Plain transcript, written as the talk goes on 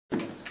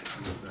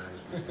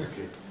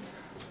Okay.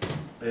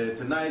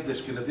 Tonight the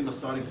Ashkenazim are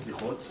starting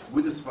Slichot.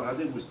 With the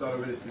Sfaradim, we started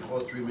already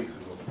Slichot 3 weeks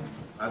ago.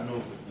 I don't know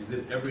if you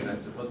did every night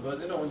Slichot,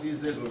 but you know, in these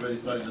days we're already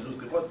starting to do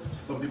Slichot.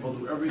 Some people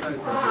do every night,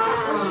 some people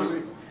twice a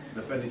week,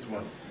 depending each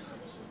one.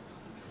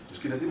 The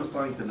Ashkenazim are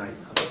starting tonight.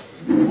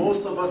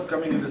 Most of us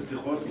coming in the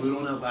Slichot, we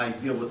don't have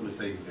idea what we're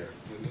saying there.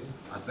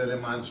 Aseh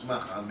leman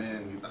shmach,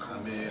 amen, yitach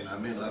amen,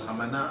 amen,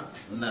 rachamana,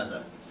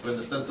 nada. You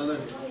understand something?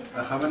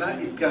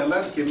 Rachamana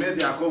itkarlan kemed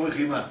Yaakov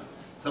v'chima.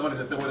 Somebody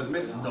understand what it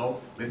means? No.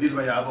 Medil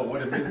v'yavo,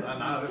 what it means?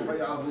 An'aref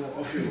v'yavo.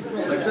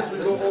 Okay. Like this, we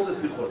go all the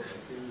Slichot.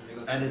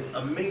 And it's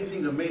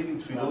amazing, amazing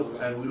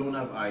tefillot, and we don't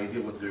have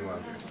idea what's going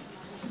on here.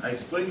 I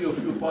explained to you a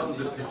few parts of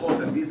the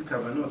Slichot and these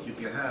kavanot you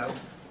can have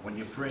when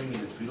you're praying in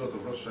the tefillot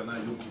of Rosh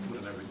Hashanah, Yom Kippur,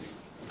 and everything.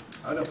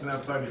 I don't know if I'm going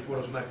to have time before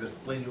Rosh Hashanah to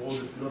explain you all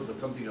the tefillot, but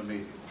something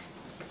amazing.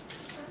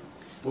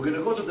 We're going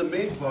to go to the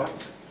main part,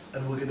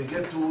 and we're going to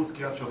get to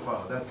Kriyat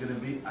Shofar. That's going to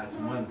be at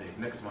Monday,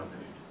 next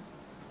Monday.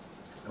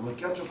 And when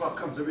Kriyat Shofar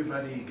comes,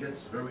 everybody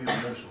gets very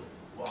emotional.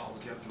 Wow,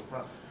 Kriyat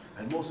Shofar.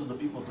 And most of the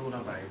people don't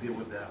have an idea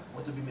what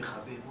to be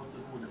mechaven, what to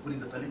do. They're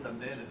putting the talit on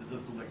there, and they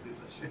just do like this.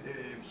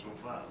 Hashem,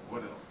 Shofar,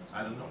 what else?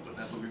 I don't know, but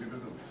that's what we do.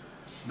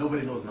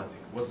 Nobody knows nothing.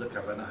 What's the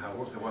kavanah, how it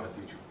works, I want to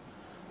teach you.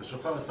 The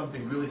Shofar is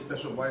something really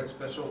special. Why it's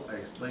special? I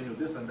explain you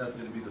this, and that's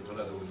going to be the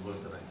Torah that we'll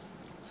learn tonight.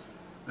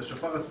 The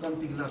Shofar is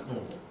something not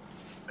normal.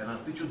 And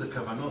I'll teach you the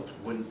kavanot.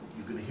 When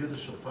you're going to hear the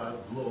shofar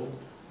blow,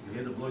 you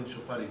hear the blowing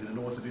shofar, you're going to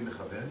know what to be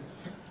mechaven.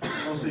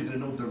 And also you're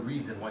going to know the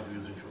reason why you're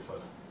using shofar.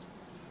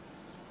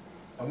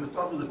 I'm going to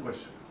start with a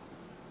question.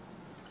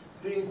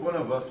 Think one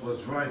of us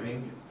was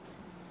driving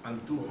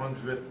on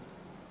 200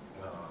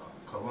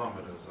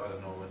 kilometers, I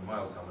don't know in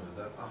miles how much is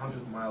that,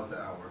 100 miles an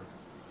hour.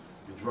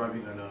 You're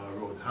driving on a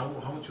road. How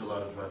much are you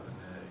allowed to drive in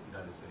the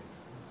United States?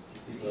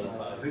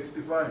 65.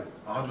 65.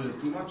 100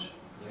 is too much?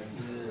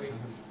 Yeah.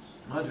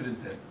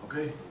 110,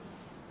 okay?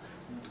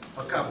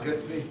 A cop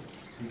gets me,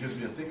 he gives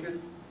me a ticket,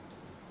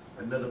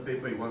 another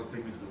paper, he wants to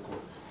take me to the court.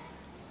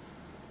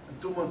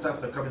 And 2 months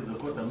after coming to the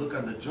court, I look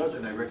at the judge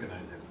and I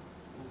recognize him.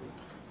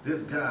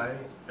 This guy,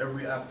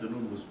 every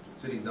afternoon, was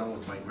sitting down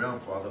with my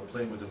grandfather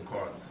playing with him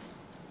cards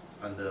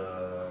on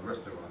the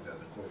restaurant there,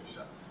 the coffee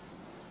shop.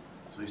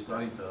 So he's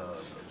starting to,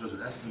 the judge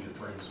is asking, you're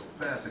driving so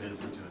fast, I'm going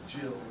to put you in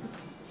jail.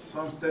 So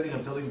I'm standing,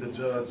 I'm telling the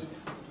judge,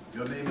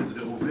 your name is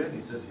Reuven?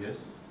 He says,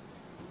 yes.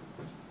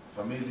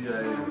 Familia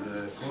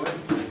is Cohen?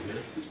 He says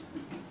yes.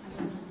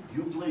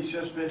 You play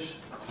sheshbesh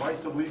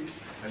twice a week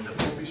in the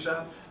coffee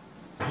shop?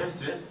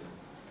 Yes, yes.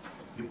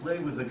 You play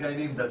with a guy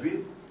named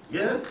David?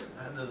 Yes.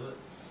 And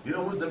you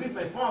know who's David?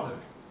 My father.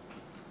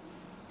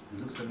 He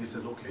looks at me and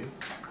says, okay.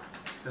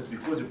 He says,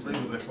 because you're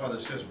playing with my father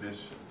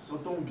sheshbesh, so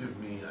don't give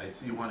me, I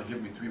see you want to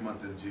give me 3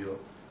 months in jail.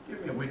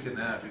 Give me a week and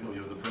a half, you know,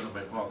 you're the friend of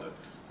my father.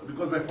 So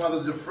because my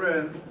father's your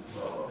friend,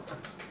 so...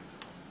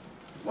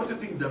 What do you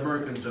think the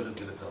American judge is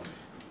going to tell me?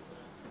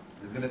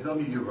 He's going to tell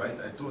me, you're right,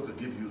 I thought to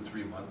give you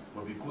 3 months,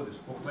 but because he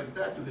spoke like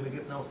that, you're going to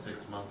get now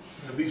 6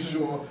 months. To be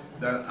sure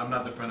that I'm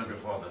not the friend of your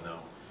father now.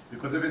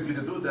 Because if he's going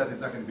to do that, he's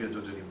not going to be a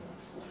judge anymore.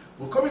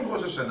 We're coming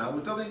Rosh Hashanah,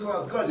 we're telling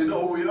God, God, you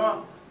know who we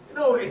are? You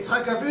know,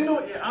 Yitzchak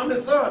Avinu, I'm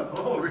his son.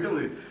 Oh,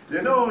 really?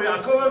 You know,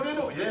 Yaakov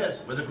Avinu?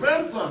 Yes, we're the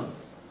grandsons.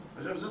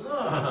 Hashem says,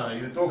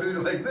 you're talking to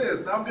me like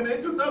this, now I'm going to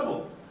hit you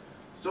double.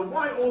 So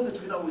why all the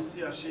tefillah we see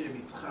Hashem,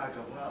 Yitzchak,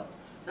 Abraham?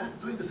 That's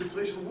doing the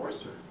situation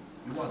worse.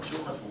 You want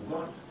shofar from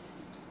God?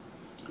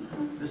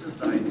 This is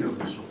the idea of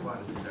the shofar,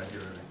 this is the idea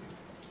of everything.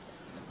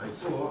 I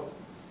saw,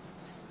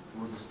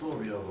 there was a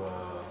story of,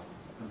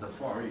 in the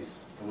Far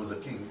East, there was a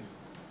king,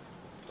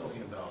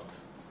 talking about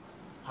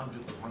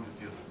hundreds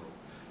years ago.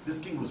 This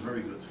king was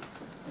very good.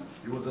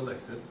 He was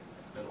elected,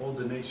 and all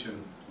the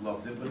nation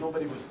loved him, but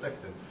nobody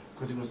respected him,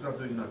 because he was not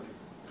doing nothing.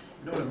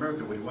 You know, in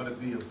America, when you want to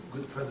be a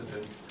good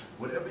president,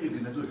 whatever you're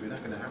going to do, if you're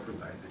not going to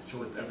advertise it,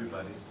 show it to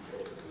everybody,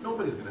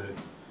 nobody's going to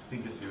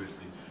take it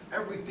seriously.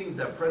 Everything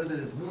that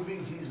president is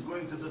moving, he's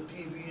going to the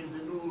TV and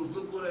the news,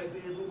 look what I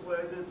did, look what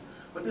I did.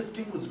 But this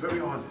king was very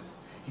honest.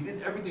 He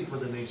did everything for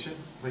the nation,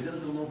 but he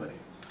didn't do nobody.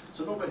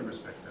 So nobody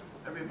respected him.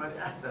 Everybody,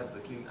 that's the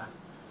king,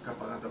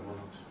 kaparat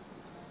avonot.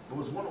 There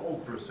was one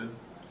old person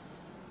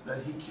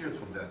that he cared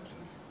from that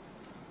king.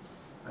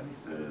 And he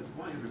said,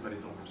 why everybody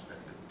don't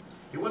respect him?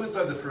 He went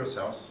inside the first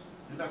house,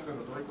 he knocked on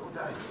the door, he told,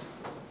 Dad,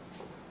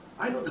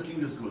 I know the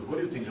king is good, what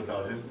do you think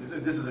about him? He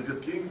said, this is a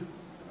good king?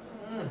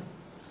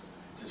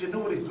 He says, you know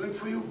what he's doing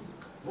for you?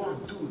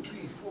 1, 2, 3,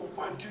 4,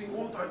 5, killing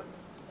all time.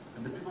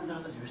 And the people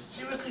now say,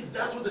 seriously,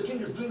 that's what the king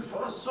is doing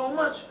for us so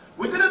much?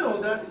 We didn't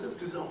know that. He says,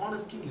 because he's an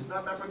honest king, he's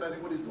not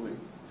advertising what he's doing.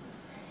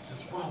 He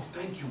says, wow,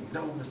 thank you.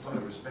 Now we're going to start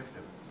to respect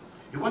him.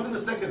 He went to the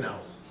second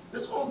house,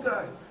 this old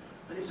guy.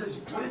 And he says,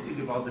 what do you think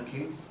about the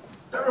king?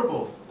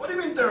 Terrible. What do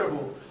you mean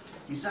terrible?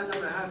 He sat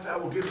down a half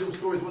hour, gave them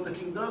stories what the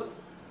king does.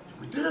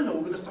 We didn't know,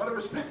 we're going to start to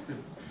respect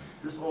him.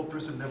 This old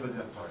person never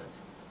got tired.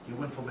 He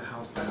went from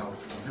house to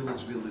house,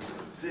 village,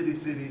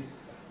 city,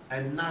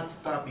 and not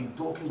stopping,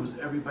 talking with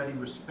everybody,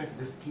 respect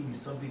this king,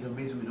 he's something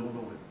amazing, we don't know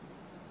him.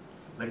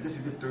 Like this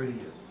he did 30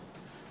 years.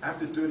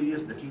 After 30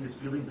 years, the king is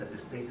feeling that the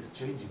state is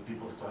changing,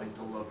 people are starting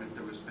to love him,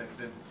 to respect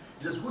him.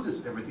 He says, who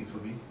does everything for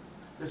me?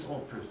 This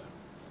old person.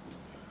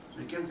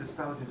 So he came to his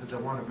palace. He says, I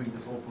want to bring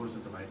this old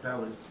person to my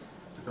palace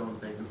to tell him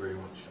thank you very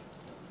much.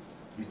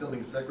 He's telling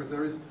his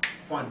secretaries,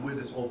 find where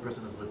this old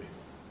person is living.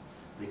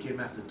 They came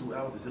after 2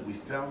 hours. They said, we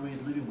found where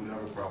he's living. We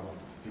have a problem.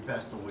 He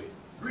passed away.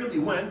 Really,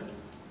 when?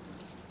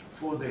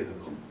 4 days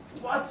ago.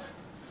 What?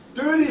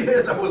 30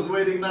 years I was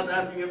waiting, not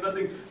asking him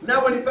nothing.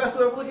 Now when he passed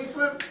away, I'm looking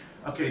for him.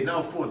 Okay,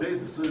 now 4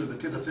 days, the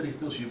kids are sitting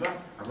still Shiva.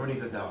 I'm running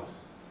the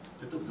house.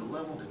 They took the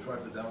level, they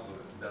drive the house,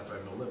 at that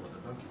time no level, the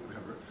donkey,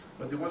 whatever.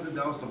 But they went to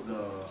the house of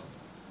the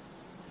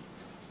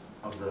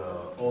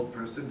old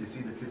person. They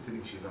see the kid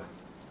sitting Shiva.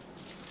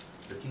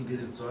 The king get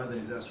inside and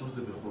he's asked, who's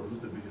the bechor, who's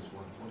the biggest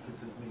one? One kid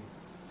says, me.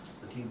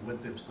 The king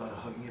went to him, started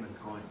hugging him and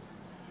crying.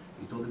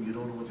 He told him, you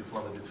don't know what your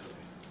father did for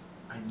me.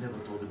 I never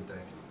told him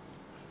thank you.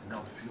 And now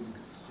I'm feeling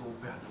so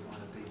bad, I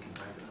want to thank him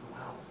back. I don't know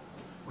how.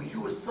 Well,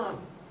 you're a son.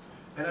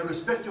 And I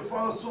respect your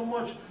father so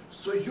much,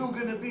 so you're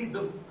going to be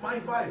the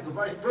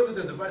vice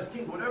president, the vice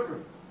king, whatever.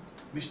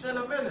 Mishneh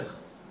LaMelech.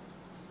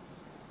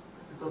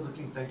 He told the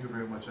king, thank you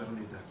very much, I don't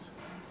need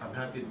that. I'm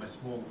happy in my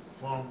small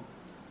farm,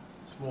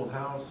 small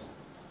house.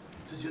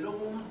 He says, you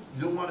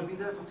don't want to be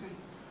that? Okay.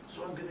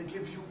 So I'm going to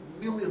give you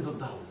millions of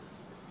dollars.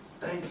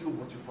 Thank you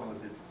what your father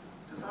did.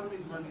 He says, I don't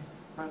need money.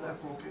 My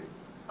life okay.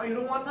 Oh, you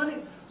don't want money?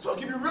 So I'll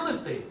give you real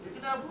estate. You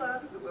can have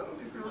land. He says, I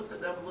don't need real estate.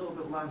 I have a little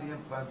bit of land here.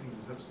 I'm planting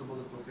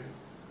vegetables. It's okay.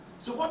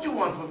 So what do you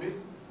want from me?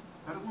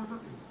 I don't want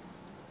nothing.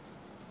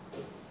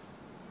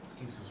 The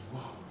king says,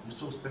 wow, you're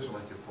so special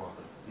like your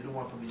father. You don't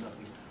want from me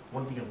nothing.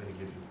 One thing I'm going to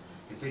give you.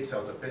 He takes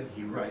out a pen.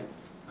 He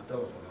writes a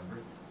telephone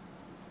number.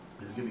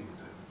 He's giving it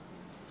to him.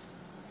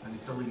 And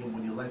he's telling him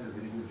when your life is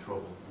going to be in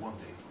trouble one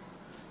day.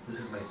 This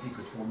is my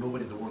secret for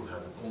nobody in the world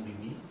has it. Only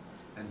me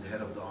and the head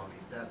of the army.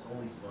 That's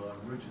only for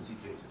emergency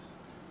cases.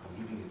 I'm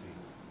giving it to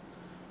you.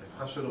 If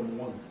Hashem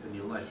once in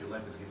your life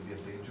is going to be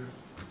in danger,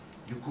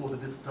 you call to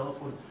this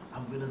telephone,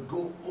 I'm going to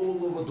go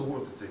all over the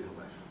world to save your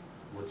life.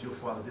 What your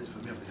father did for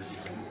me, I'm going to do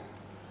for you.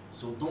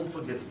 So don't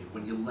forget me.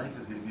 When your life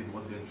is going to be in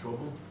one day in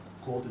trouble,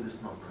 call to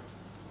this number.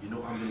 You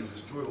know, I'm going to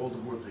destroy all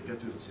the world to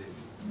get you and save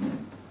you.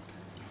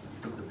 He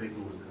took the paper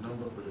with the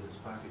number, put it in his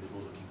pocket. He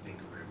told the king, thank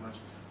you very much.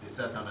 They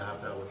sat down a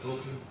half hour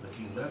talking. The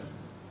king left,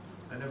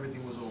 and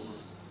everything was over.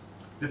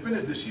 They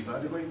finished the Shiva.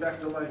 They're going back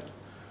to life.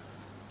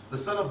 The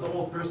son of the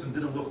old person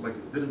didn't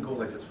go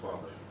like his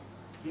father.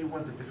 He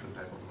went a different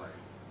type of life.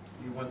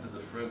 He went to the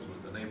friends, was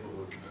the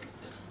neighborhood,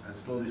 and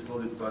slowly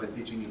started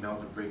teaching him how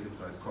to break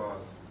inside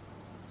cars,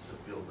 to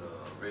steal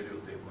the radio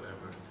tape,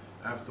 whatever.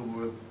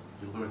 Afterwards,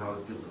 he learned how to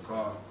steal the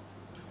car.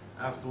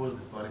 Afterwards,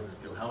 they started to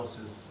steal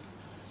houses,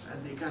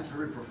 and they got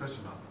very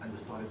professional, and they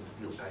started to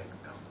steal banks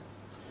down.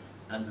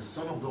 And the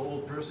son of the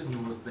old person, he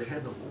was the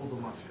head of all the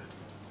mafia,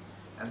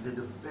 and they're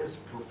the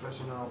best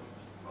professional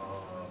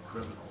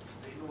criminals.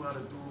 They know how to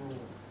do,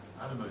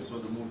 I don't know, you saw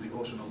the movie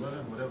Ocean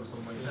 11, whatever,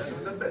 something like that.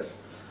 They're the best.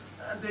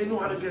 And they know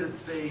how to get it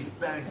safe,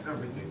 banks,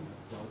 everything.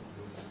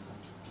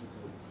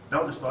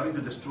 Now they're starting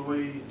to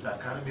destroy the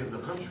economy of the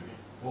country.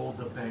 All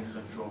the banks are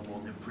in trouble,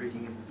 they're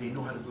breaking it. They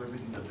know how to do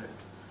everything the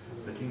best.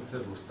 The king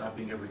says, we're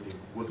stopping everything.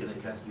 We're going to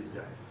catch these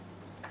guys.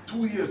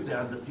 2 years they're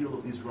on the tail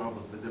of these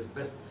robbers, but they're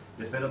best.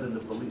 They're better than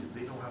the police.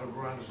 They know how to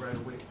run right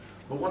away.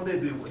 But one day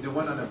they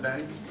went on a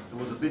bank. There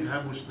was a big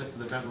ambush next to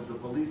the bank of the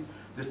police.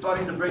 They're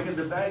starting to break in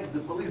the bank. The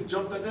police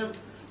jumped at them,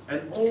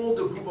 and all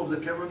the group of the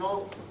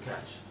criminal were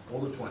catch, all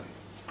the 20.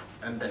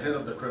 And the head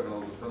of the criminal,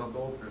 the son of the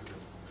old person.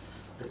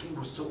 The king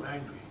was so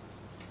angry.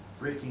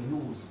 Breaking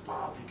news,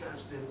 wow, they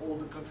catch them, all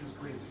the country's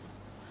crazy.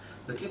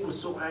 The king was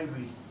so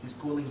angry, he's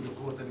calling the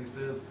court and he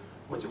says,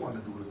 what do you want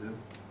to do with them?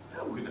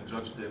 Yeah, we're going to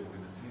judge them, we're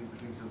going to see. The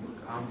king says, look,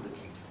 I'm the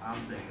king.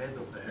 I'm the head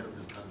of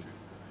this country.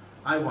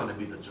 I want to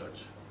be the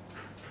judge.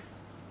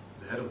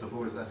 The head of the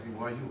court is asking,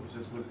 why you? He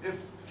says, because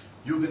if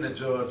you're going to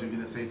judge, you're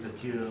going to say to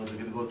kill, you're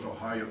going to go to a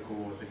higher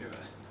court,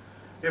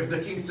 if the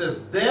king says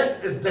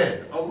dead is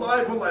dead,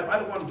 alive, alive, I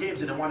don't want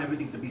games and I want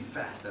everything to be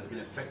fast. That's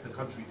going to affect the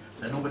country.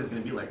 Then nobody's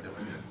going to be like them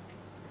again.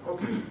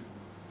 Okay.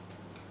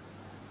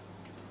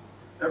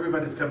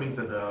 Everybody's coming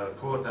to the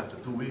court after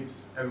 2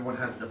 weeks. Everyone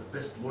has the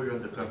best lawyer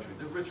in the country.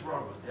 The rich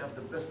robbers, they have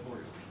the best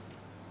lawyers.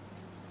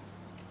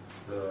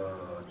 The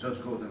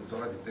judge goes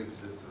inside, he takes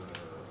this,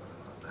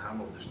 the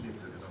hammer of the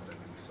schnitzel, you know, like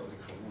something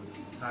from wood,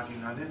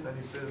 knocking on it, and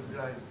he says,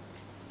 guys,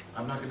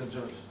 I'm not going to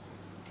judge.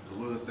 The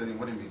lawyer's telling,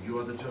 what do you mean? You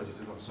are the judge. He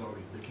says, I'm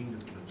sorry, the king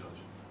is going to judge.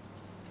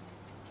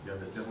 You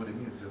understand what it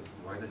means? He says,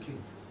 why the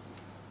king?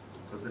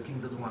 Because the king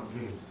doesn't want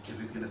games. If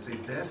he's going to say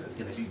death, it's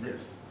going to be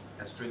death.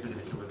 And straight they're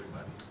going to kill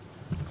everybody.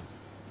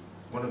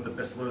 One of the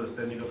best lawyers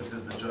standing up and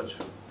says, the judge,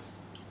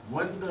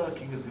 when the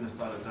king is going to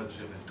start a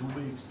judgeship, in 2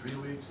 weeks, 3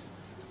 weeks,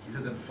 he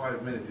says in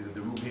 5 minutes, he's in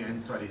the room here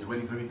inside, he's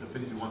waiting for me to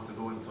finish, he wants to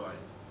go inside.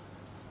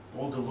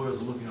 All the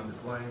lawyers are looking on the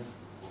clients.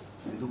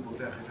 They do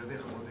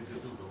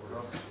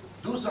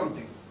do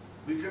something.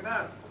 We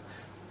cannot.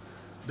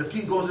 The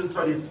king goes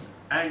inside, he's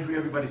angry,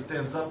 everybody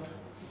stands up.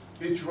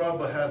 Each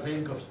robber has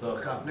handcuffs, the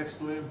cop next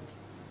to him.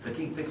 The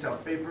king takes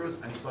out papers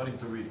and he's starting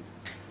to read.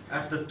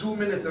 After 2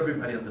 minutes,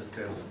 everybody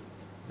understands.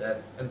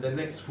 that in the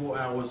next 4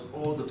 hours,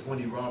 all the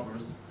 20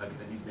 robbers are going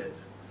to be dead.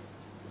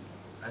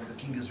 And the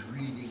king is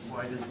reading,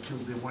 why did he kill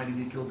them? Why did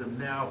he kill them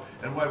now?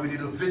 And why we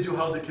need a video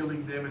how they're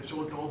killing them and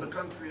show it to all the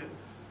country. And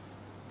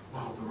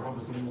wow, the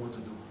robbers don't know what to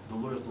do. The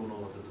lawyers don't know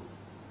what to do.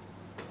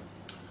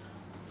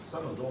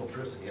 Son of the old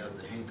person, he has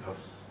the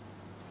handcuffs,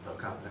 the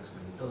cop next to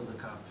him. He tells the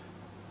cop,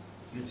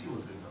 you see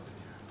what's going on in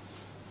here.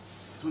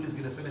 As soon as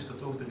he's going to finish the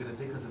talk, they're going to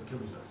take us and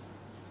killing us.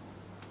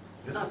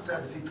 You're not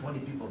sad to see 20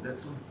 people dead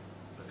soon?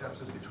 The cop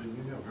says, between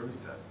you and me, I'm very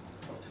sad.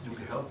 He says, you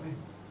can help me?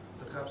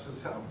 The cop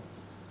says, how?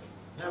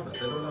 Yeah, but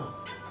no.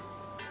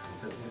 He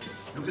says,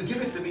 yes. You can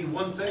give it to me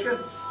 1 second?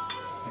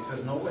 He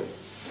says, no way.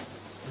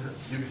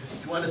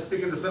 You want to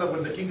speak in the setup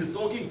when the king is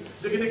talking?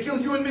 They're going to kill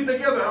you and me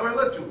together. How I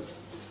let you?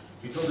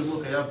 He told him,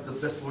 look, I have the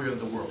best lawyer in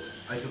the world.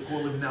 I could call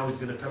him now. He's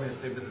going to come and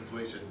save the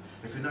situation.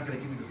 If you're not going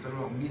to give me the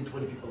setup, me and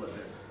 20 people are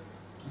dead.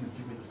 Please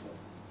give me the phone.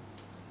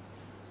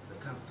 The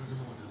cop doesn't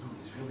know what to do.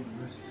 He's feeling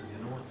nervous. He says, you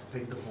know what?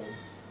 Take the phone.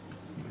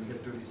 You can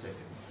get 30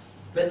 seconds.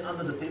 Bend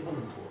under the table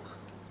and talk.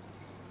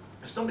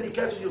 If somebody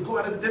catches you, go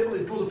out of the table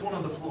and throw the phone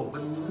on the floor.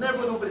 But never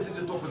nobody sits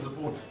and talk with the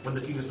phone when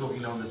the king is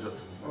talking now in the judge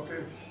room.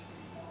 Okay.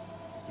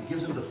 He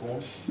gives him the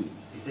phone.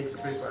 He takes a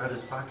paper out of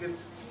his pocket.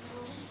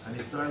 And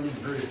he's dialing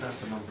very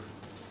fast a number.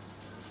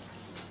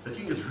 The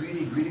king is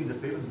reading the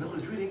paper. In the middle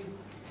he's reading.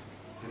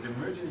 His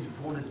emergency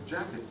phone, his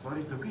jacket,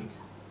 starting to ring.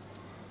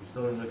 He's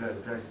telling the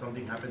guys,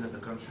 something happened in the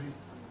country.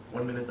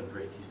 1 minute a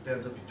break. He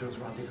stands up, he turns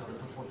around, takes out the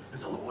telephone. He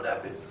says, look what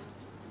happened.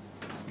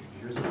 He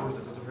hears a voice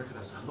that doesn't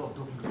recognize. Hello, I'm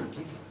talking to the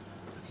king.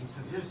 The king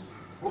says, yes.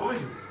 Who are you?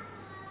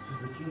 He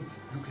says, the king,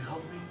 you can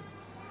help me?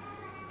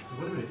 He says,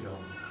 what do you mean you can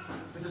help me?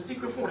 It's a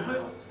secret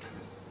phone.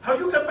 How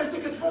you got my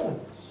secret phone?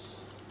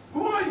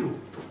 Who are you?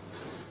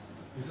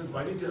 He says,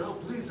 I need your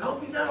help. Please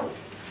help me now.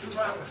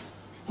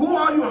 Who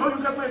are you? How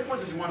you got my phone?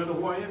 He says, you want to know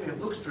who I am? He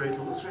look straight.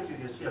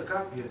 You see a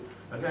cop here.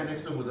 A guy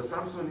next to him was a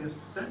Samsung. Yes,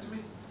 that's me.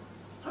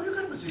 How you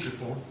got my secret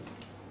phone?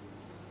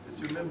 He says,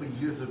 you remember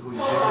years ago you gave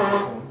me the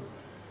phone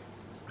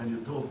and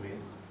you told me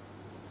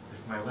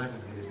if my life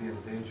is going to be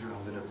in danger,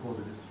 I'm going to call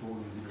to this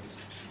phone. You're going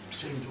to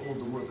change all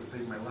the world to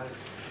save my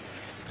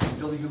life. I'm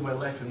telling you my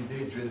life in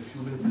danger. In a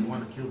few minutes they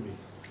want to kill me.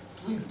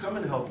 Please come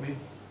and help me.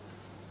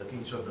 The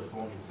king shut the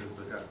phone. He says,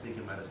 the guy, take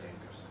him out of the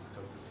handcuffs.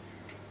 Come to me.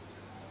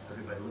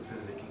 Everybody looks at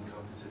it. The king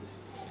comes and says,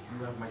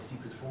 you have my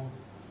secret phone?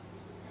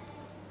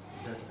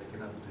 That's, they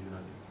cannot do to you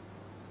nothing.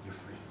 You're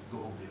free. Go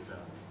home to your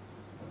family.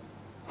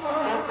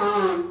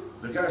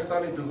 The guy's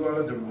starting to go out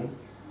of the room,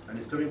 and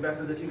he's coming back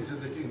to the king. He says,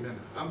 the king, man,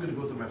 I'm going to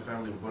go to my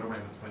family. What am I,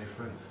 20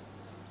 friends?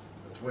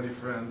 The 20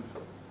 friends,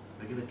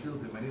 they're going to kill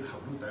them. I need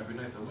havruta every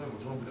night to learn.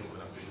 What's wrong with them?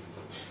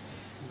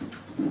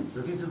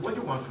 The king says, what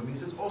do you want from me? He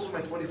says, also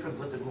my 20 friends,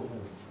 let them go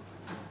home.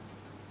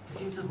 The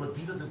king said, but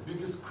these are the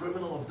biggest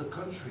criminal of the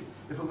country.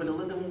 If I'm going to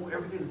let them go,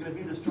 everything's going to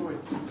be destroyed.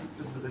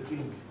 The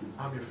king,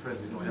 I'm your friend.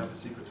 You know, I have a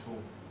secret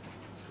phone.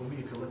 For me,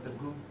 you can let them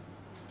go.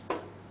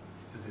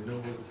 He says, you know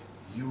what?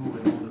 You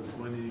and all the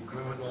 20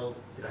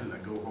 criminals,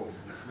 go home.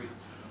 You're free.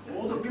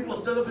 All the people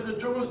stand up in the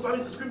jury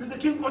starting to scream to the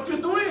king, what are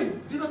you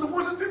doing? These are the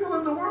worst people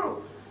in the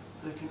world.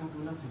 So I cannot do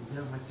nothing. They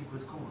have my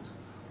secret code.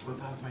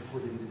 Without my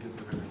code, they need to give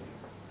them everything.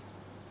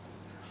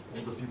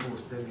 All the people were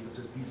standing and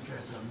says, these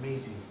guys are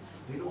amazing.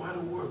 They know how to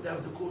work. They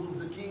have the code of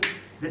the king.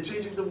 They're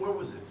changing the world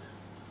with it.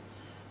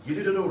 You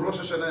need to know Rosh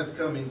Hashanah is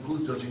coming.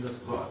 Who's judging us?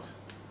 God.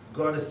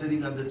 God is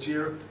sitting on the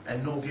chair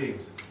and no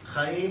games.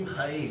 Chaim,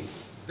 chaim.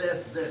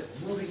 Death,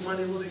 death. Losing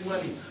money, losing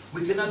money.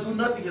 We cannot do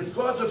nothing. It's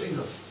God judging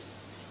us.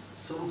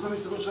 So we're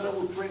coming to Rosh Hashanah,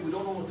 we're praying. We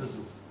don't know what to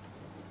do.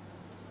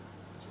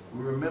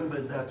 We remember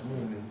that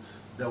moment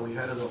that we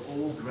had our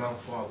old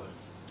grandfather.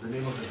 The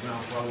name of the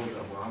grandfather was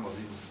Abraham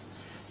Avinu.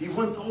 He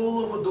went all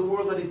over the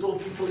world and he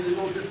told people, you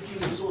know, this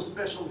king is so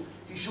special.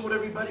 He showed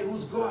everybody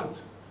who's God.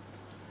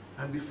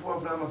 And before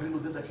Abraham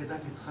Avinu did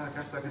Akedat Yitzchak,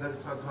 after Akedat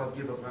Yitzchak, God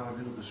gave Abraham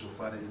Avinu the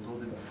Shofar and he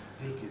told him,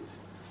 take it.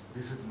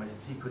 This is my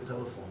secret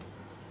telephone.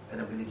 And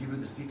I'm going to give you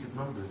the secret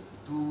numbers.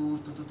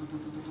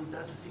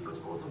 That's the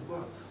secret codes of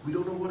God. We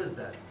don't know what is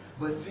that,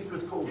 but it's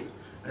secret codes.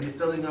 And he's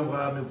telling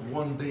Abraham, if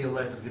one day your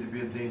life is going to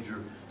be in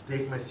danger,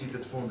 take my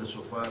secret phone, the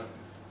Shofar,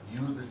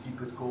 use the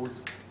secret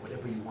codes,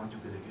 whatever you want, you're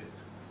going to get.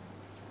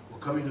 We're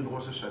coming in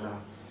Rosh Hashanah.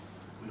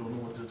 We don't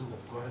know what to do.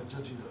 God is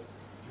judging us.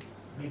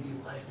 Maybe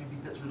life, maybe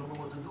death, we don't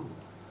know what to do.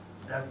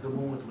 That's the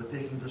moment we're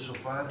taking the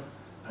shofar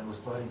and we're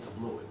starting to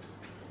blow it.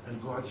 And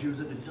God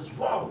hears it and he says,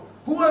 wow,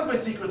 who has my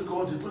secret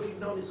codes? He's looking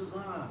down, he says,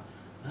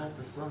 that's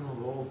the son of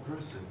an old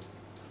person.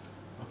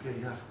 Okay,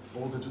 yeah,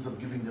 all the Jews are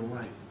giving them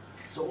life.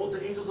 So all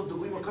the angels of the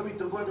Goyim are coming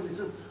to God and he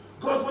says,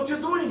 God, what are you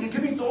doing? You're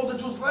giving to all the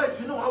Jews life.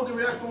 You know how they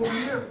react over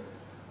here.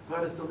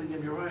 God is telling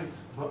him, you're right.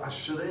 But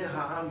Ashrei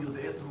ha'am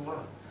yodei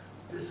teruah.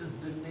 This is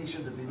the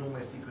nation that they know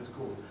my secret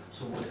code.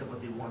 So whatever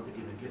they want, they're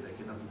going to get. I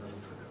cannot do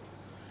nothing for them.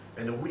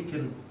 And a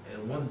weekend,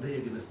 and one day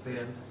you're going to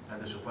stand,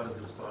 and the shofar is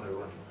going to start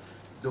running.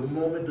 The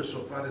moment the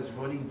shofar is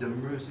running, the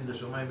mercy in the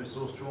Shemaim is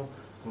so strong,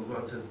 when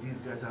God says,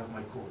 these guys have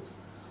my code.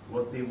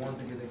 What they want,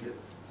 they're going to get.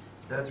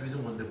 That's the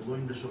reason when they're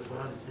blowing the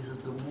shofar, this is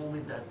the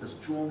moment that's the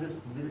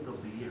strongest minute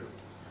of the year.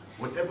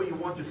 Whatever you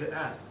want, you can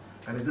ask.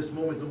 And in this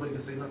moment, nobody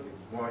can say nothing.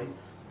 Why?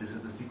 This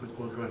is the secret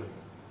code running.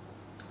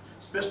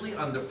 Especially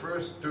on the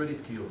first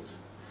 30th kiyot.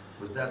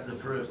 Because that's the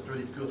first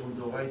 30th kiyot from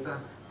the Oraita.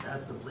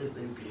 That's the place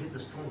that you can hit the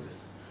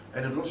strongest.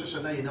 And in Rosh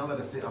Hashanah, you're not allowed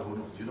to say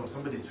avonot. You know,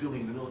 somebody's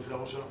feeling in the middle of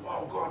Rosh Hashanah,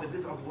 wow, God, I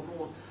did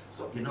avonot.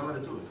 So you're not allowed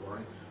to do it,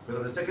 right?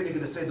 Because the second you're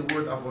going to say the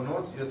word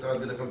avonot, Yitzhak is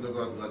going to come to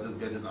God, God, this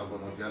guy is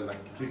avonot. Yeah,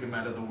 like kick him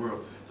out of the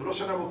world. So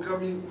Rosh Hashanah will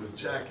come in with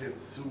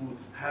jackets,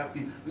 suits,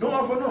 happy. No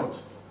avonot.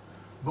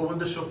 But when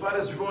the shofar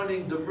is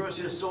running, the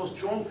mercy is so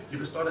strong, you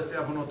can start to say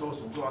avonot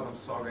also. God, I'm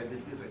sorry, I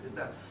did this, I did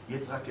that.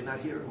 Yitzhak cannot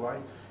hear it, why?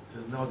 He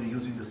says, now they're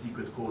using the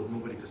secret code.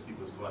 Nobody can speak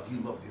with God. He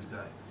loved these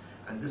guys.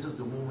 And this is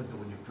the moment that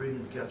when you're praying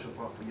in the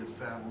shofar for your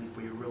family,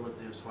 for your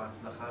relatives, for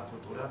Hatzlacha, for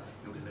Torah,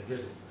 you're going to get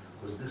it.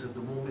 Because this is the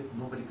moment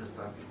nobody can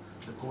stop you.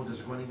 The code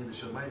is running in the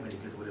Shemayim and you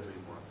get whatever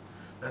you want.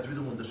 That's the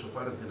reason when the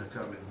shofar is going to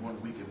come in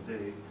 1 week and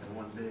day, and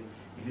one day,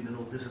 you need to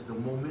know this is the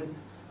moment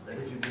that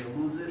if you're going to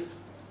lose it,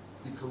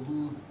 you can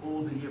lose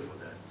all the year for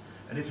that.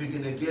 And if you're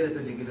going to get it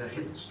and you're going to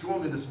hit it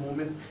strong in this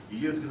moment, your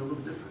year is going to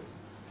look different.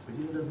 But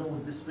you need to know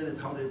in this minute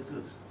how they did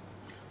good.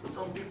 But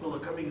some people are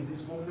coming in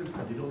these moments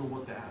and they don't know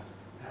what to ask.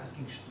 They're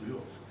asking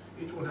shtuyot.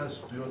 Each one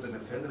has shtuyot in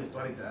his head and he's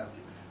starting to ask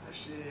him,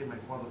 Hashem, my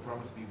father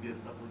promised me BMW,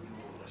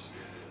 Hashem.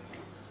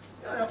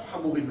 Yeah, I have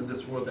hamurim in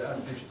this world, they're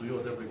asking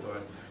shtuyot every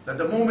time. That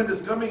the moment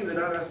is coming, they're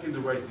not asking the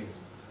right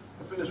things.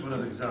 I'll finish with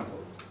another example.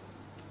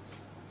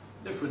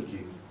 Different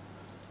king.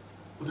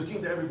 It was a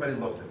king that everybody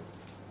loved him.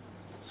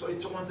 So he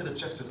wanted to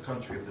check his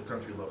country if the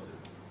country loves him.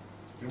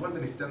 He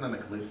wanted to stand on a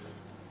cliff.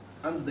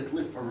 Under the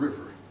cliff, a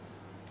river.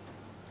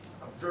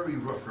 A very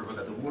rough river,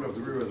 that the water of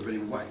the river is very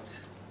white.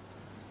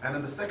 And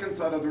on the second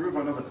side of the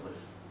river, another cliff.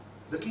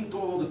 The king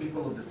told all the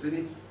people of the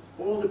city,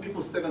 all the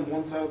people stand on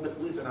one side of the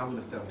cliff and I'm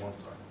going to stand on one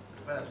side.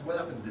 But that's what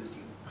happened to this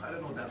king. I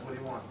don't know, that's what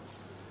he wanted.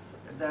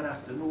 And that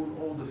afternoon,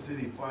 all the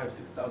city, 5,000,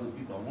 6,000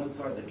 people on one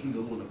side, the king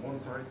alone on one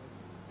side.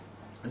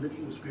 And the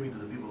king was screaming to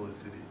the people of the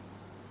city,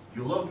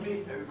 you love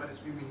me? Everybody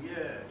screaming,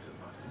 yeah. He said,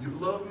 you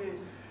love me?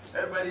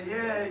 Everybody,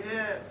 yeah,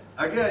 yeah.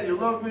 Again, you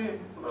love me?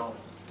 No.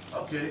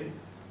 Okay.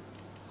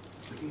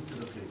 The king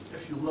said, okay,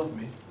 if you love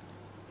me,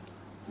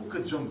 who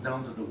could jump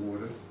down to the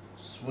water,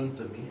 swim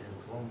to me,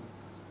 and come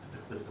to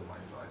the cliff to my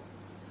side?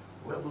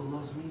 Whoever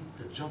loves me,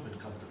 to jump and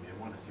come to me. I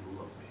want to see who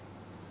loves me.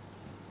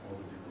 All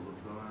the people look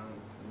down.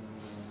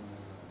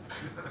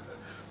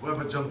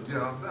 Whoever jumps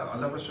down,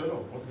 Allah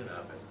Shalom, what's going to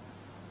happen?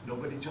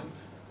 Nobody jumped.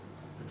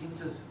 The king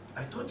says,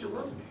 I thought you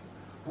loved me.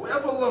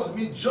 Whoever loves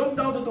me, jump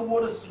down to the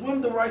water,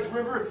 swim the right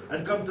river,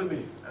 and come to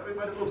me.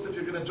 Everybody looks, if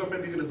you're going to jump,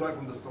 maybe you're going to die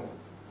from the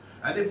stones.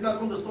 And if not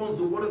from the stones,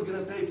 the water's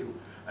going to take you.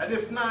 And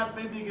if not,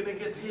 maybe you're going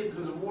to get hit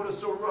because the water's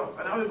so rough.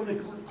 And how are you going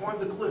to climb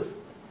the cliff?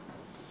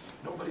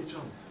 Nobody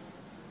jumped.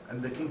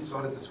 And the king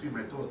started to scream,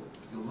 I thought,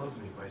 you love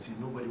me, but I see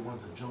nobody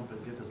wants to jump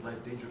and get his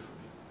life danger for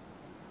me.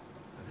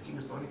 And the king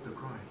is starting to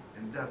cry.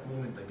 In that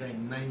moment, the guy,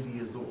 90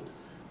 years old,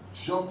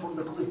 jumped from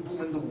the cliff,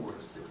 boom, in the water.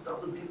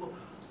 6,000 people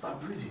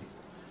stop breathing.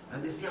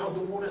 And they see how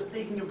the water is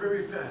taking him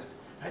very fast.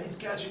 And he's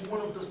catching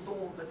one of the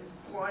stones, and he's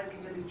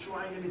climbing, and he's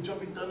trying, and he's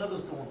jumping to another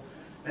stone.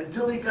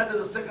 Until he got to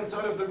the second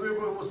side of the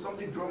river, it was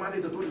something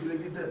dramatic that thought he was going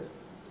to be dead.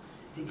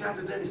 He got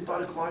to then, he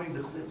started climbing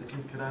the cliff. The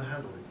king cannot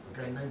handle it.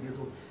 The guy, 90 years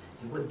old,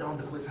 he went down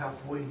the cliff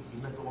halfway. He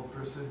met the old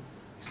person.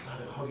 He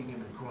started hugging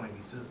him and crying.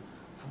 He says,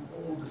 from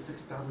all the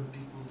 6,000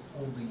 people,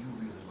 only you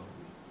really love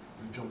me.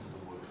 You jumped to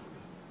the water for me.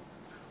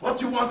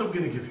 What you want, I'm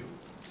going to give you.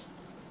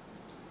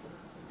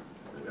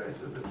 The guy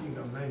says, the king,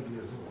 I'm 90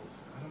 years old.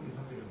 I don't need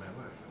nothing in my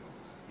life.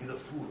 Either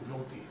food,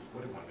 no teeth.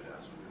 What do you want me to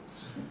ask for you?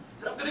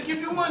 He said, I'm going to give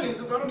you money. He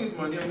says, I don't need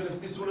money. I'm going to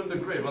be swimming in the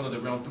grave under the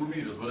ground 2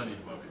 meters. What do I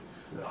need money?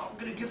 I'm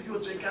going to give you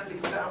a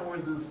gigantic tower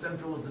in the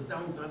center of the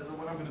downtown. He said,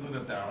 what am I going to do in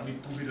the tower? I need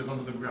 2 meters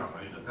under the ground.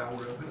 I need a tower. I'm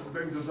going to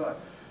bring to God.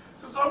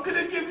 He says, so I'm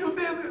going to give you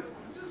this.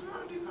 He says, no,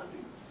 I need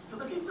nothing. So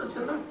the king says,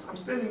 you're nuts. I'm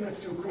standing next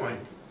to you crying.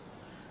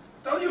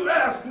 Tell you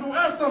ask. No,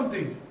 ask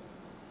something.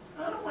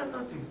 I don't want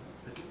nothing.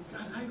 The king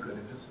got angry at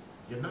him because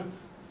you're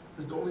nuts.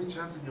 This is the only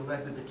chance in your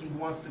life that the king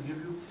wants to give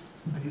you,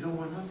 and you don't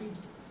want nothing.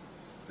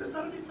 He says,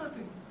 no, I need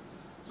nothing.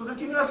 So the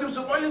king asked him,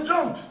 so why you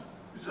jumped?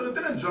 He said, I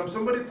didn't jump,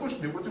 somebody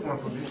pushed me. What do you want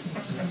from me?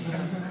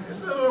 He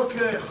said,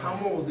 okay,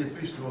 Hamor, they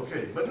pushed you,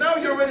 okay. But now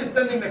you're already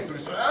standing next to me,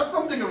 so ask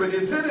something already,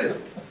 you did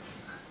it.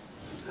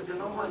 He said, you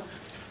know what?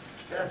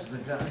 That's the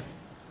guy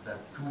that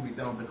threw me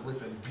down the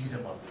cliff and beat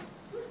him up.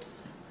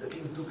 The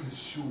king took his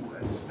shoe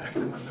and smacked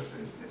him on the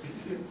face.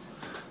 Idiot.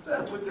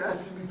 That's what you're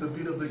asking me to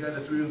beat up the guy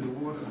that threw you in the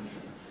water.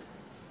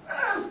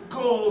 Ask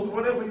gold,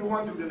 whatever you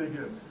want, you're going to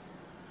get.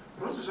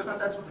 Rosh Hashanah,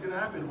 that's what's going to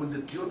happen when the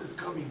kiyot is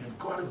coming and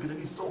God is going to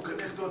be so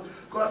connected.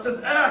 God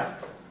says, ask!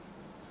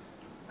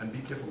 And be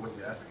careful what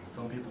you're asking.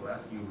 Some people are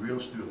asking real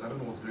stupid. I don't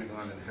know what's going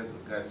on in the heads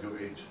of guys your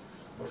age.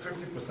 But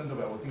 50%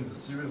 of our things are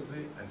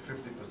seriously and 50%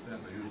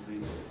 are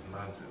usually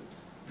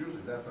nonsense.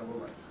 Usually that's our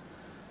life.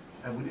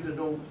 And we need to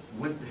know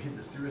when to hit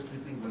the seriously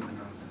thing, when the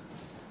nonsense.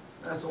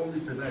 That's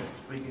only tonight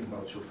speaking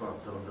about shofar,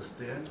 to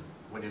understand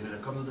when you're going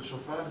to come to the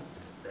shofar,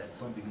 that's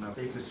something now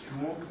take it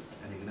strong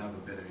and you can have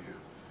a better year.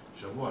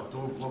 Shavua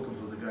Tov, welcome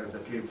to the guys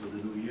that came for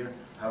the new year.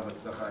 Have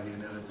Hatzlacha here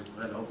in Eretz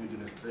Israel. I hope you're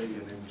going to stay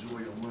and enjoy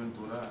and learn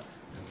Torah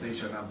and stay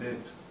Shana Bet.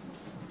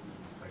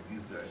 Like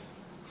these guys.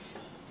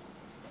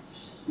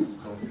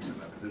 Don't stay Shana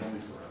Bet, they don't be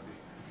so happy.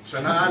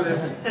 Shana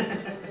Aleph.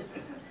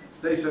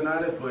 Stay Shana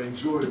Aleph, but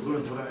enjoy,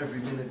 learn Torah every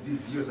minute.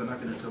 These years are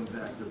not going to come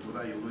back. The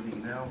Torah you're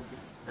learning now,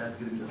 that's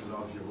going to be the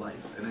Torah of your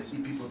life. And I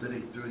see people today,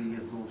 30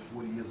 years old,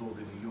 40 years old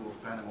in New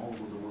York, Panama, all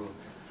over the world.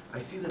 I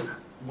see them,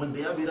 when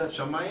they have Yirat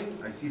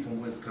Shamayim, I see from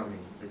where it's coming.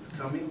 It's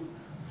coming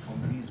from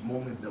these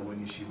moments that we're in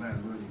Yeshiva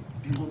and learning.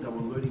 People that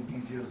were learning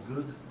these years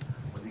good,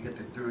 when they get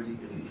to 30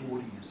 and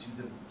 40, you see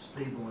them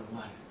stable in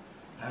life,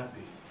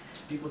 happy.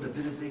 People that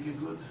didn't take it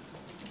good,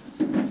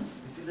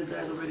 you see the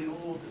guys already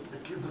old, the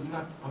kids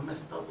are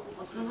messed up.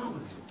 What's going on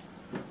with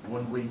you?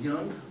 When we're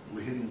young,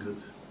 we're hitting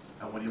good.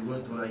 And when you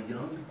learn Torah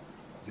young,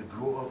 you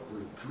grow up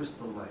with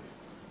crystal life.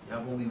 You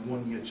have only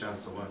 1 year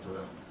chance to learn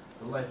Torah.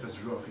 The life is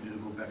rough. You need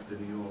to go back to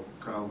New York,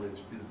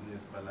 college,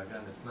 business,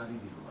 balagan. It's not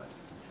easy to life.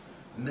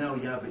 Now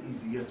you have an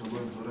easy year to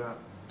learn Torah.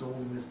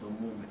 Don't miss the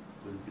moment,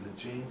 because it's going to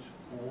change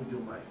all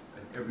your life.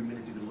 And every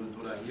minute you can learn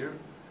Torah here,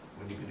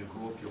 when you're going to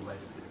grow up, your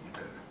life is going to be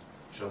better.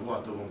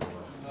 Shavua Tov.